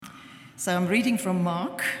So I'm reading from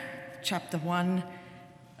Mark, chapter 1,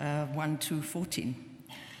 1 to 14.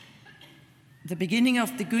 The beginning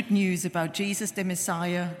of the good news about Jesus the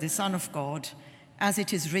Messiah, the Son of God, as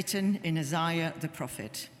it is written in Isaiah the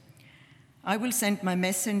prophet. I will send my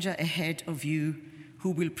messenger ahead of you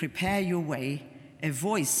who will prepare your way, a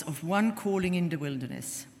voice of one calling in the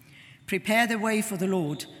wilderness. Prepare the way for the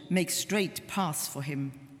Lord, make straight paths for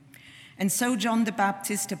him. And so John the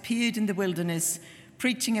Baptist appeared in the wilderness,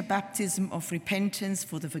 preaching a baptism of repentance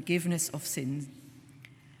for the forgiveness of sins.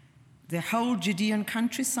 The whole Judean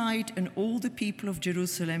countryside and all the people of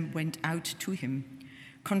Jerusalem went out to him.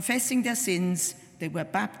 Confessing their sins, they were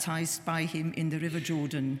baptized by him in the river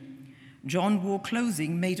Jordan. John wore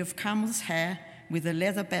clothing made of camel's hair with a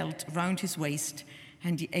leather belt round his waist,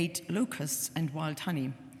 and he ate locusts and wild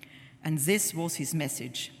honey. And this was his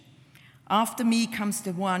message. After me comes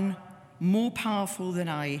the one more powerful than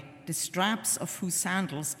I, the straps of whose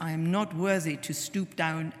sandals I am not worthy to stoop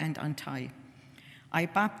down and untie. I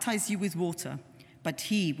baptize you with water, but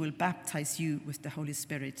he will baptize you with the Holy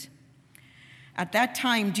Spirit. At that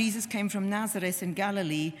time, Jesus came from Nazareth in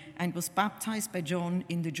Galilee and was baptized by John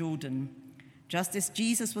in the Jordan. Just as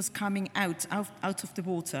Jesus was coming out of the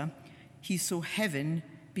water, he saw heaven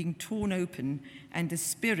being torn open and the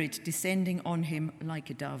Spirit descending on him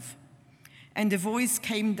like a dove. And a voice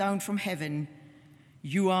came down from heaven,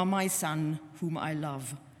 "You are my Son, whom I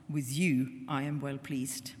love. With you I am well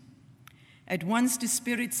pleased." At once the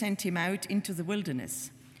Spirit sent him out into the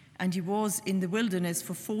wilderness, and he was in the wilderness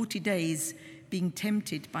for 40 days, being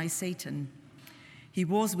tempted by Satan. He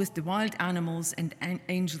was with the wild animals, and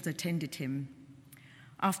angels attended him.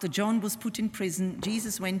 After John was put in prison,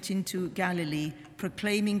 Jesus went into Galilee,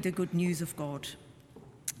 proclaiming the good news of God.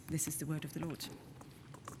 This is the word of the Lord.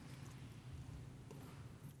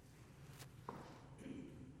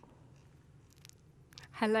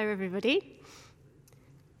 Hello, everybody.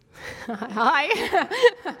 Hi.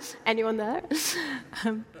 Anyone there?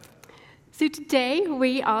 So today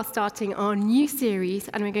we are starting our new series,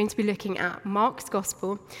 and we're going to be looking at Mark's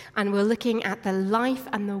Gospel, and we're looking at the life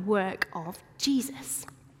and the work of Jesus.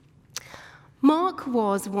 Mark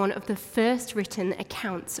was one of the first written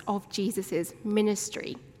accounts of Jesus'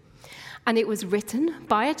 ministry. And it was written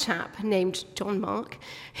by a chap named John Mark,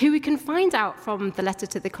 who we can find out from the letter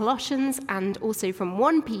to the Colossians and also from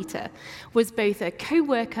 1 Peter, was both a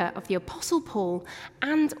co-worker of the Apostle Paul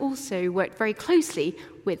and also worked very closely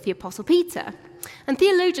with the Apostle Peter. And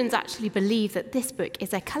theologians actually believe that this book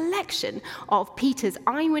is a collection of Peter's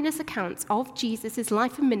eyewitness accounts of Jesus'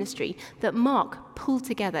 life and ministry that Mark pulled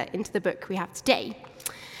together into the book we have today.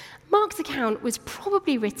 Mark's account was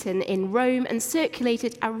probably written in Rome and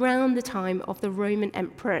circulated around the time of the Roman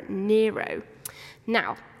Emperor Nero.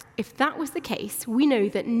 Now, if that was the case, we know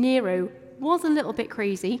that Nero was a little bit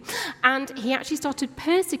crazy, and he actually started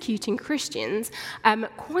persecuting Christians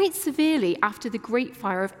quite severely after the Great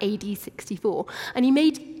Fire of AD 64, and he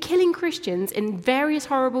made killing Christians in various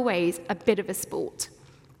horrible ways a bit of a sport.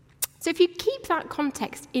 So if you keep that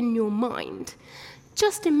context in your mind,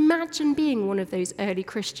 just imagine being one of those early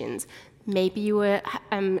Christians. Maybe you were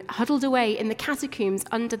huddled away in the catacombs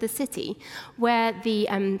under the city where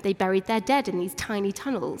they buried their dead in these tiny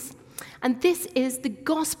tunnels. And this is the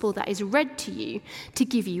gospel that is read to you to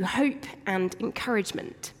give you hope and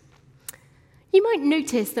encouragement. You might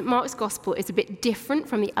notice that Mark's gospel is a bit different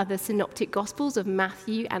from the other synoptic gospels of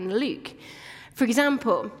Matthew and Luke. For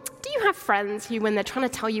example, do you have friends who, when they're trying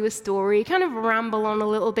to tell you a story, kind of ramble on a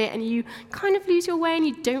little bit and you kind of lose your way and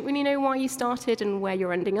you don't really know why you started and where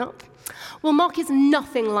you're ending up? Well, Mark is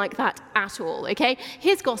nothing like that at all, okay?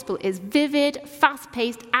 His gospel is vivid,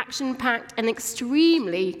 fast-paced, action-packed, and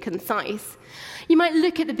extremely concise. You might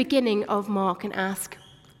look at the beginning of Mark and ask,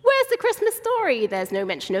 where's the Christmas story? There's no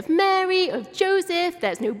mention of Mary, of Joseph,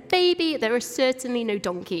 there's no baby, there are certainly no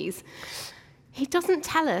donkeys. He doesn't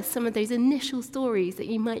tell us some of those initial stories that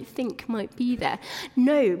you might think might be there.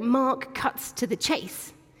 No, Mark cuts to the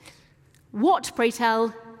chase. What, pray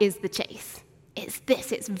tell, is the chase? It's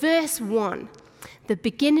this, it's verse 1, the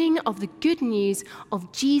beginning of the good news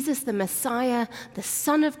of Jesus the Messiah, the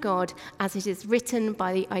Son of God, as it is written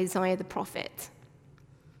by Isaiah the prophet.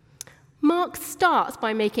 Mark starts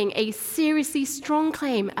by making a seriously strong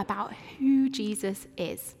claim about who Jesus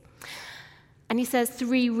is. And he says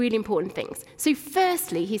 3 really important things. So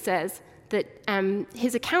firstly, he says that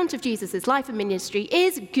his account of Jesus' life and ministry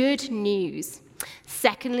is good news.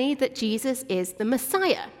 Secondly, that Jesus is the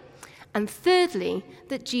Messiah. And thirdly,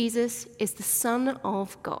 that Jesus is the Son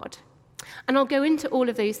of God. And I'll go into all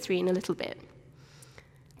of those 3 in a little bit.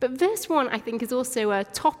 But verse 1, I think, is also a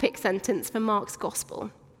topic sentence for Mark's gospel.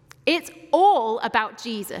 It's all about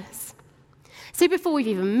Jesus. So before we've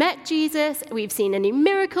even met Jesus, we've seen any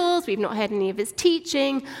miracles, we've not heard any of his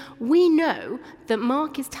teaching, we know that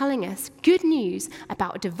Mark is telling us good news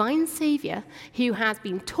about a divine Savior who has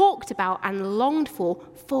been talked about and longed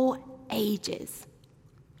for ages.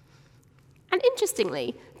 And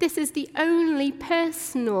interestingly, this is the only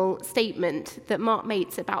personal statement that Mark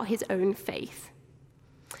makes about his own faith.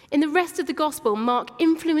 In the rest of the gospel, Mark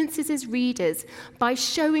influences his readers by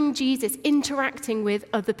showing Jesus interacting with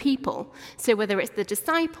other people. So whether it's the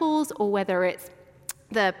disciples or whether it's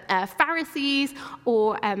the Pharisees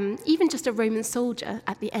or even just a Roman soldier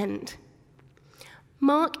at the end.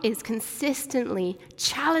 Mark is consistently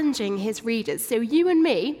challenging his readers, so you and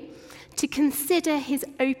me, to consider his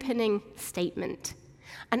opening statement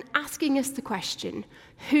and asking us the question,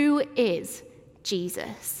 who is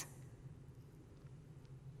Jesus?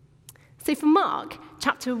 So for Mark,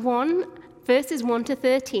 chapter 1, verses 1 to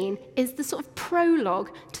 13, is the sort of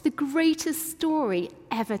prologue to the greatest story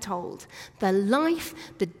ever told, the life,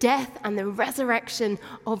 the death, and the resurrection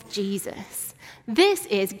of Jesus. This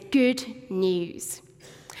is good news.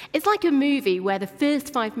 It's like a movie where the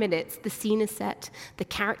first 5 minutes, the scene is set, the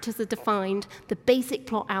characters are defined, the basic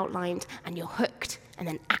plot outlined, and you're hooked, and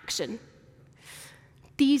then action.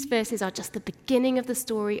 These verses are just the beginning of the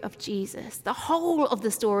story of Jesus. The whole of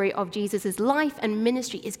the story of Jesus' life and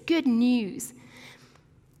ministry is good news.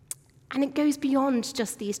 And it goes beyond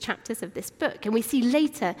just these chapters of this book. And we see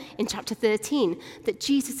later in chapter 13 that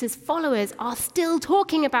Jesus' followers are still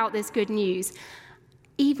talking about this good news,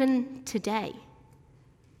 even today.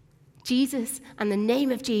 Jesus and the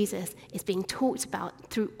name of Jesus is being talked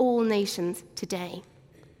about through all nations today.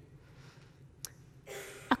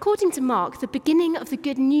 According to Mark, the beginning of the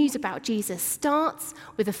good news about Jesus starts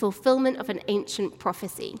with the fulfillment of an ancient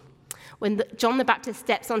prophecy. When John the Baptist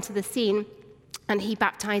steps onto the scene and he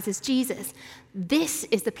baptizes Jesus, this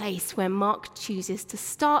is the place where Mark chooses to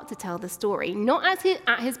start to tell the story, not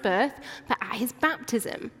at his birth, but at his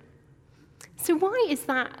baptism. So why is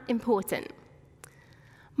that important?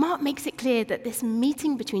 Mark makes it clear that this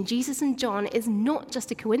meeting between Jesus and John is not just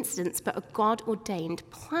a coincidence, but a God-ordained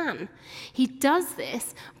plan. He does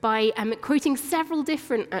this by quoting several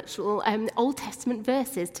different actual Old Testament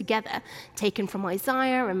verses together, taken from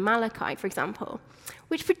Isaiah and Malachi, for example,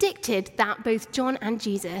 which predicted that both John and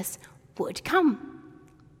Jesus would come.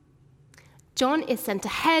 John is sent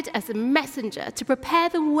ahead as a messenger to prepare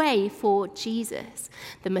the way for Jesus,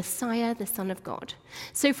 the Messiah, the Son of God.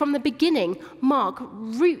 So from the beginning, Mark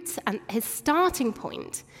roots his starting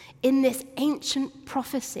point in this ancient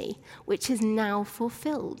prophecy, which is now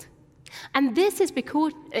fulfilled. And this is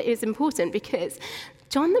important because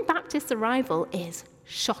John the Baptist's arrival is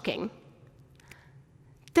shocking.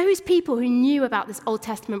 Those people who knew about this Old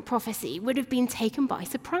Testament prophecy would have been taken by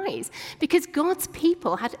surprise because God's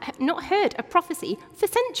people had not heard a prophecy for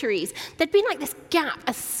centuries. There'd been like this gap,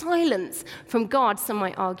 a silence from God, some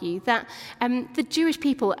might argue, that the Jewish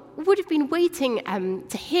people would have been waiting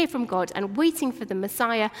to hear from God and waiting for the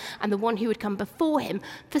Messiah and the one who would come before him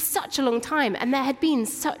for such a long time, and there had been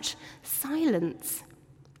such silence.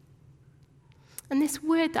 And this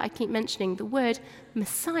word that I keep mentioning, the word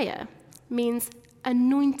Messiah, means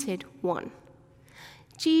anointed one.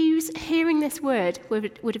 Jews hearing this word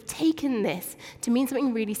would have taken this to mean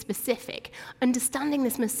something really specific, understanding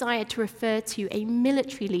this Messiah to refer to a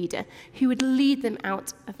military leader who would lead them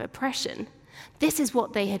out of oppression. This is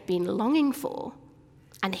what they had been longing for,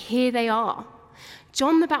 and here they are.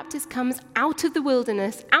 John the Baptist comes out of the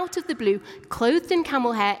wilderness, out of the blue, clothed in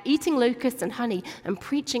camel hair, eating locusts and honey, and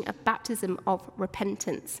preaching a baptism of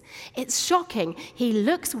repentance. It's shocking. He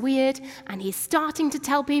looks weird, and he's starting to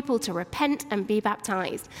tell people to repent and be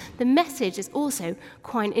baptized. The message is also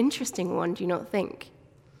quite an interesting one, do you not think?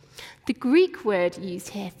 The Greek word used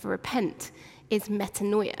here for repent is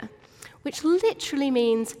metanoia, which literally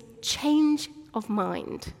means change of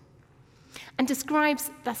mind, and describes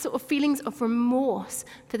that sort of feelings of remorse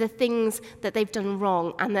for the things that they've done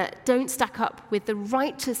wrong and that don't stack up with the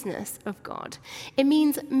righteousness of God. It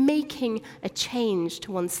means making a change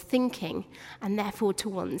to one's thinking and therefore to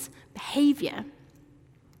one's behavior.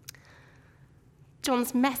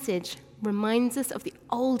 John's message reminds us of the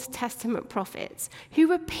Old Testament prophets who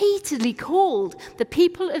repeatedly called the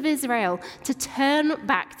people of Israel to turn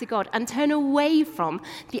back to God and turn away from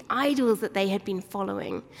the idols that they had been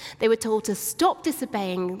following. They were told to stop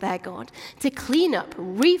disobeying their God, to clean up,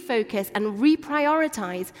 refocus, and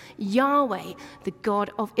reprioritize Yahweh, the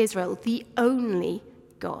God of Israel, the only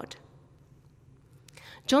God.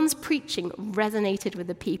 John's preaching resonated with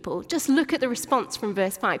the people. Just look at the response from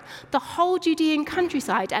verse 5. The whole Judean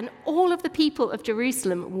countryside and all of the people of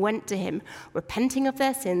Jerusalem went to him, repenting of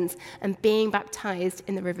their sins and being baptized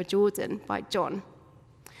in the river Jordan by John.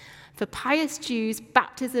 For pious Jews,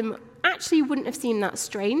 baptism actually wouldn't have seemed that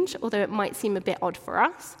strange, although it might seem a bit odd for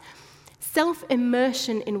us.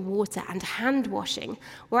 Self-immersion in water and hand-washing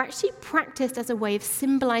were actually practiced as a way of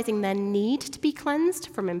symbolizing their need to be cleansed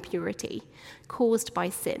from impurity caused by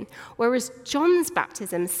sin, whereas John's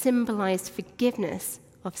baptism symbolized forgiveness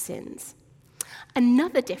of sins.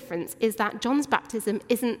 Another difference is that John's baptism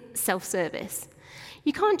isn't self-service.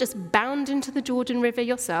 You can't just bound into the Jordan River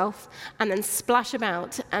yourself and then splash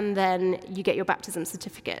about and then you get your baptism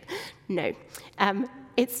certificate. No,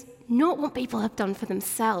 it's not what people have done for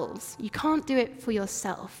themselves. You can't do it for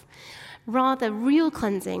yourself. Rather, real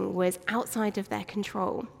cleansing was outside of their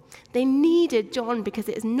control. They needed John because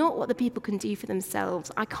it is not what the people can do for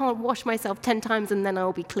themselves. I can't wash myself 10 times and then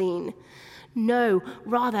I'll be clean. No,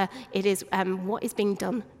 rather, it is what is being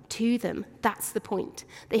done to them. That's the point.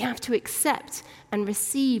 They have to accept and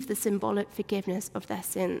receive the symbolic forgiveness of their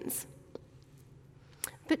sins.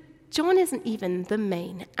 But John isn't even the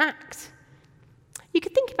main act. You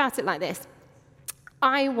could think about it like this.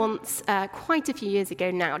 I once, quite a few years ago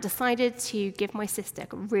now, decided to give my sister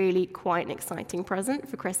really quite an exciting present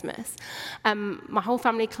for Christmas. My whole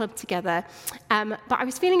family clubbed together, but I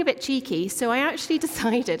was feeling a bit cheeky, so I actually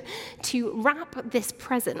decided to wrap this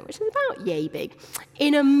present, which is about yay big,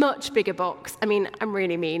 in a much bigger box. I mean, I'm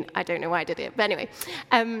really mean. I don't know why I did it, but anyway.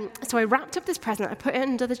 So I wrapped up this present, I put it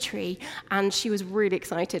under the tree, and she was really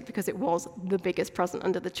excited because it was the biggest present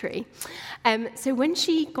under the tree. So when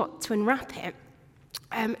she got to unwrap it,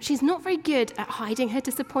 she's not very good at hiding her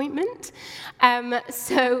disappointment.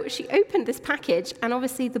 So she opened this package, and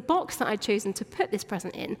obviously the box that I'd chosen to put this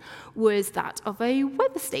present in was that of a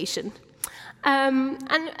weather station. And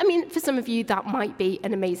I mean, for some of you, that might be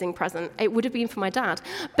an amazing present. It would have been for my dad.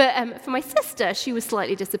 But for my sister, she was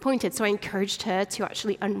slightly disappointed, so I encouraged her to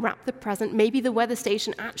actually unwrap the present. Maybe the weather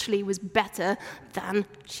station actually was better than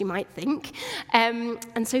she might think.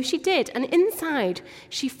 And so she did. And inside,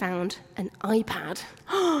 she found an iPad.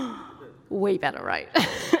 Way better, right?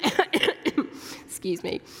 Excuse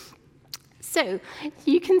me. So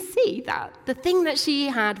you can see that the thing that she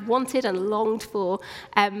had wanted and longed for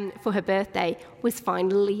her birthday was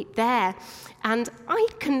finally there. And I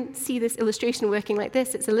can see this illustration working like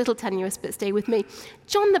this. It's a little tenuous, but stay with me.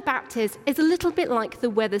 John the Baptist is a little bit like the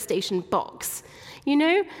weather station box. You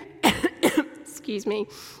know? Excuse me.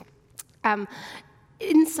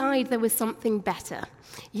 Inside, there was something better.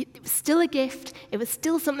 It was still a gift. It was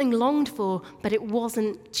still something longed for, but it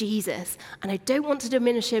wasn't Jesus. And I don't want to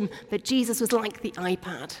diminish him, but Jesus was like the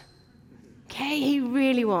iPad. Okay, he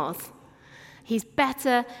really was. He's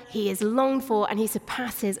better, he is longed for, and he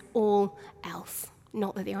surpasses all else.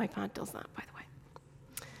 Not that the iPad does that, by the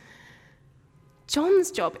way. John's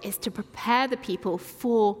job is to prepare the people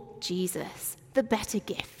for Jesus, the better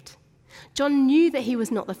gift. John knew that he was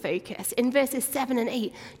not the focus. In verses 7 and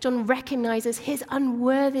 8, John recognizes his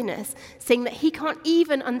unworthiness, saying that he can't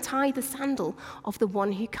even untie the sandal of the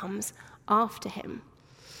one who comes after him.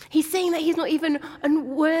 He's saying that he's not even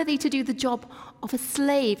unworthy to do the job of a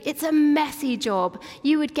slave. It's a messy job.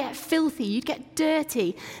 You would get filthy, you'd get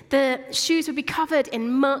dirty. The shoes would be covered in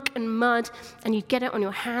muck and mud, and you'd get it on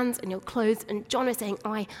your hands and your clothes. And John is saying,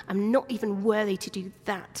 I am not even worthy to do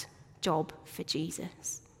that job for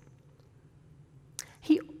Jesus.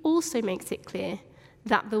 He also makes it clear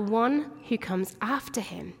that the one who comes after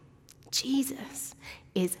him, Jesus,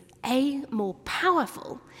 is A, more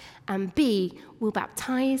powerful, and B, will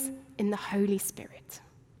baptize in the Holy Spirit.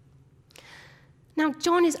 Now,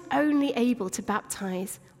 John is only able to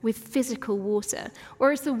baptize with physical water,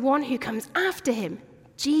 whereas the one who comes after him,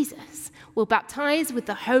 Jesus, will baptize with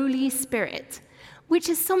the Holy Spirit, which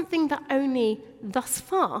is something that only thus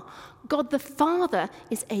far God the Father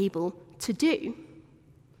is able to do.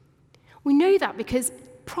 We know that because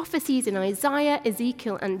prophecies in Isaiah,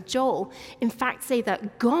 Ezekiel, and Joel, in fact, say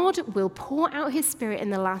that God will pour out his Spirit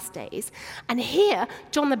in the last days. And here,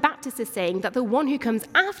 John the Baptist is saying that the one who comes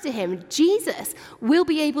after him, Jesus, will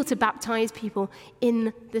be able to baptize people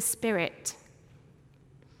in the Spirit.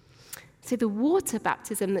 So the water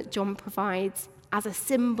baptism that John provides as a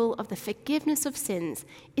symbol of the forgiveness of sins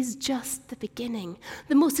is just the beginning.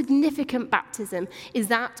 The more significant baptism is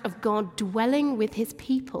that of God dwelling with his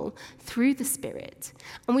people through the Spirit.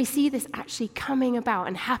 And we see this actually coming about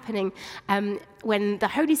and happening when the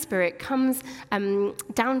Holy Spirit comes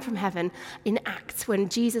down from heaven in Acts, when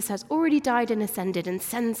Jesus has already died and ascended and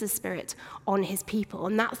sends the Spirit on his people.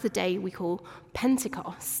 And that's the day we call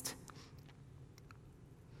Pentecost.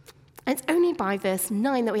 And it's only by verse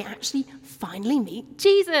 9 that we actually finally meet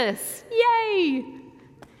Jesus. Yay!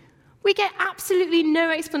 We get absolutely no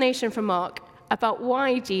explanation from Mark about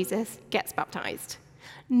why Jesus gets baptized.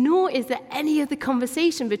 Nor is there any of the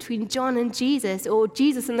conversation between John and Jesus or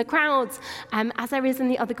Jesus and the crowds, as there is in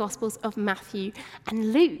the other Gospels of Matthew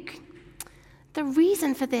and Luke. The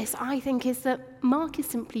reason for this, I think, is that Mark is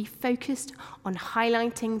simply focused on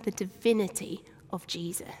highlighting the divinity of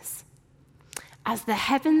Jesus. As the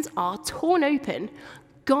heavens are torn open,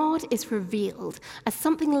 God is revealed as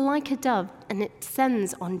something like a dove, and it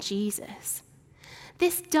descends on Jesus.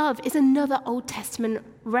 This dove is another Old Testament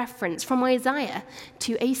reference from Isaiah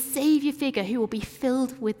to a Savior figure who will be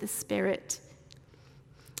filled with the Spirit.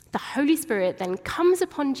 The Holy Spirit then comes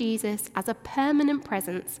upon Jesus as a permanent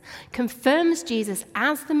presence, confirms Jesus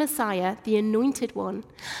as the Messiah, the Anointed One,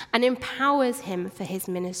 and empowers him for his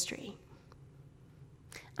ministry.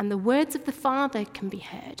 And the words of the Father can be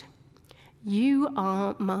heard. "You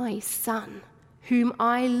are my Son, whom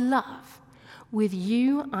I love. With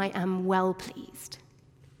you I am well pleased."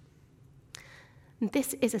 And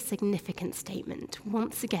this is a significant statement,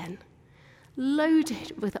 once again,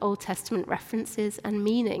 loaded with Old Testament references and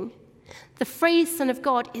meaning. The phrase Son of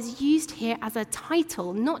God is used here as a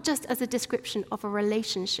title, not just as a description of a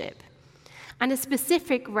relationship, and a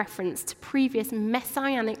specific reference to previous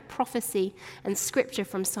messianic prophecy and scripture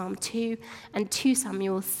from Psalm 2 and 2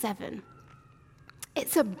 Samuel 7.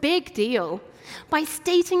 It's a big deal. By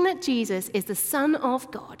stating that Jesus is the Son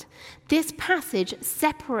of God, this passage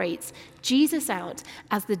separates Jesus out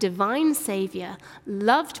as the divine Savior,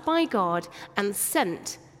 loved by God and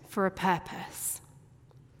sent for a purpose.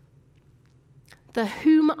 The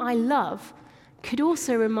 "whom I love" could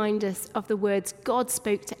also remind us of the words God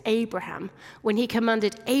spoke to Abraham when he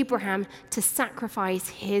commanded Abraham to sacrifice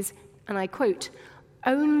his, and I quote,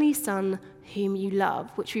 "only son whom you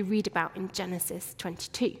love," which we read about in Genesis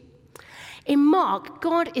 22. In Mark,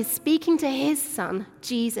 God is speaking to his son,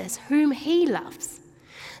 Jesus, whom he loves.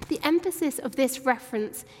 The emphasis of this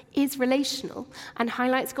reference is relational and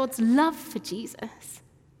highlights God's love for Jesus,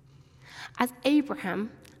 as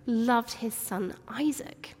Abraham loved his son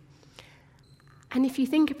Isaac. And if you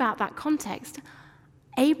think about that context,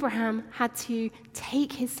 Abraham had to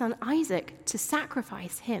take his son Isaac to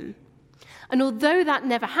sacrifice him. And although that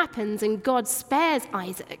never happens and God spares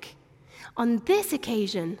Isaac, on this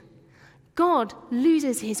occasion, God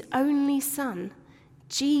loses his only son,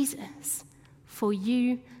 Jesus, for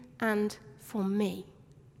you and for me,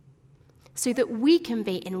 so that we can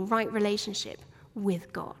be in right relationship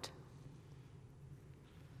with God.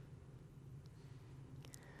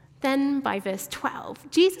 Then, by verse 12,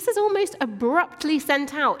 Jesus is almost abruptly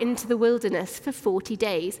sent out into the wilderness for 40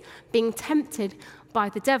 days, being tempted by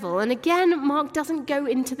the devil. And again, Mark doesn't go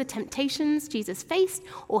into the temptations Jesus faced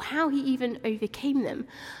or how he even overcame them.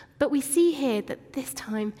 But we see here that this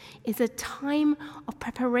time is a time of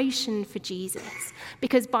preparation for Jesus.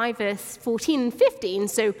 Because by verse 14 and 15,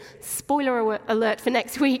 so spoiler alert for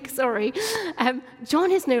next week, sorry,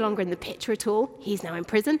 John is no longer in the picture at all. He's now in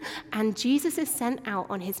prison. And Jesus is sent out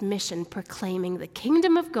on his mission proclaiming the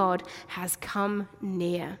kingdom of God has come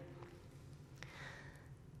near.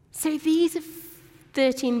 So these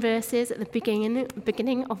 13 verses at the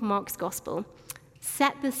beginning of Mark's gospel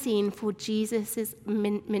set the scene for Jesus'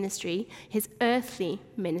 ministry, his earthly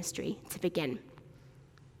ministry, to begin.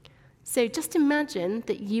 So just imagine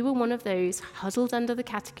that you were one of those huddled under the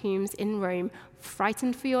catacombs in Rome,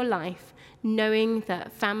 frightened for your life, knowing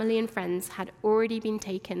that family and friends had already been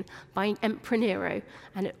taken by Emperor Nero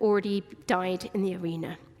and had already died in the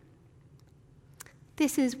arena.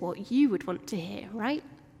 This is what you would want to hear, right?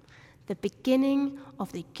 The beginning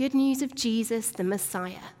of the good news of Jesus, the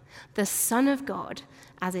Messiah, the Son of God,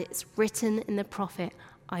 as it's written in the prophet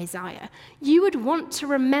Isaiah. You would want to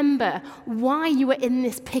remember why you were in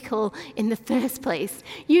this pickle in the first place.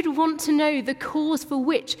 You'd want to know the cause for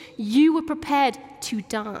which you were prepared to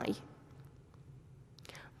die.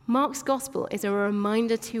 Mark's gospel is a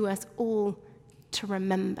reminder to us all to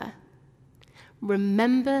remember.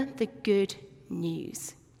 Remember the good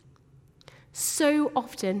news. So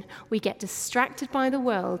often we get distracted by the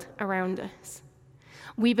world around us.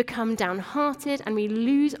 We become downhearted and we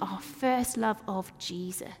lose our first love of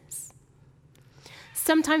Jesus.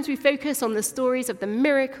 Sometimes we focus on the stories of the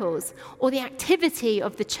miracles or the activity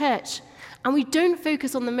of the church, and we don't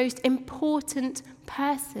focus on the most important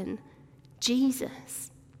person, Jesus.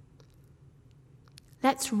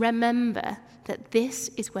 Let's remember that this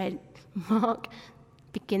is where Mark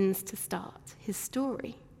begins to start his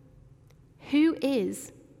story. Who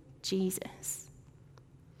is Jesus?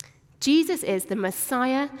 Jesus is the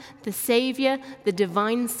Messiah, the Savior, the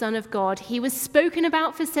divine Son of God. He was spoken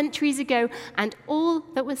about for centuries ago, and all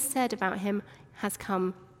that was said about him has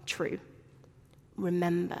come true.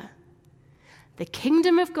 Remember, the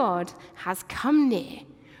kingdom of God has come near.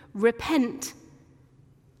 Repent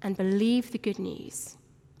and believe the good news.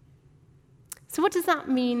 So what does that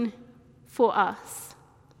mean for us?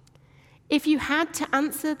 If you had to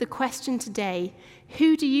answer the question today,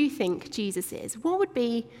 who do you think Jesus is? What would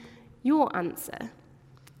be your answer?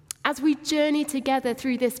 As we journey together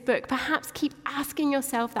through this book, perhaps keep asking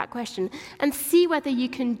yourself that question and see whether you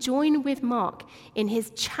can join with Mark in his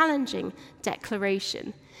challenging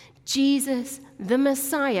declaration. Jesus, the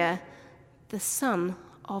Messiah, the Son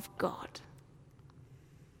of God.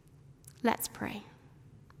 Let's pray.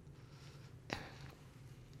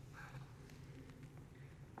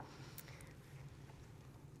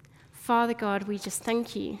 Father God, we just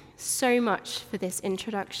thank you so much for this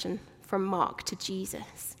introduction from Mark to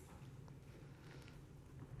Jesus.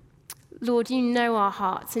 Lord, you know our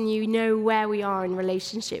hearts and you know where we are in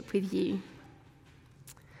relationship with you.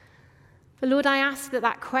 But Lord, I ask that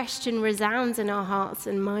that question resounds in our hearts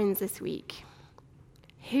and minds this week.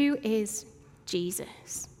 Who is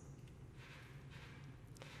Jesus?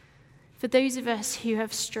 For those of us who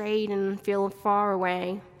have strayed and feel far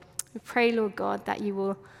away, we pray, Lord God, that you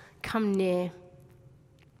will come near,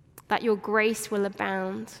 that your grace will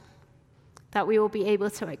abound, that we will be able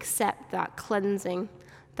to accept that cleansing,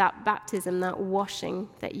 that baptism, that washing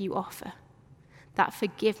that you offer, that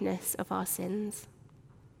forgiveness of our sins.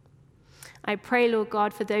 I pray, Lord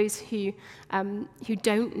God, for those who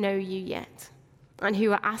don't know you yet and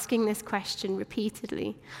who are asking this question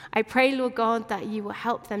repeatedly. I pray, Lord God, that you will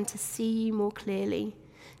help them to see you more clearly,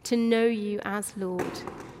 to know you as Lord.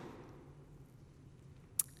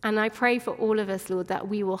 And I pray for all of us, Lord, that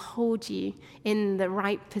we will hold you in the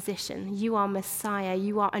right position. You are Messiah.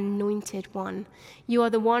 You are anointed one. You are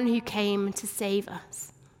the one who came to save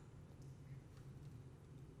us.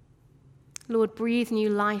 Lord, breathe new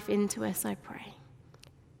life into us, I pray.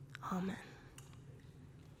 Amen.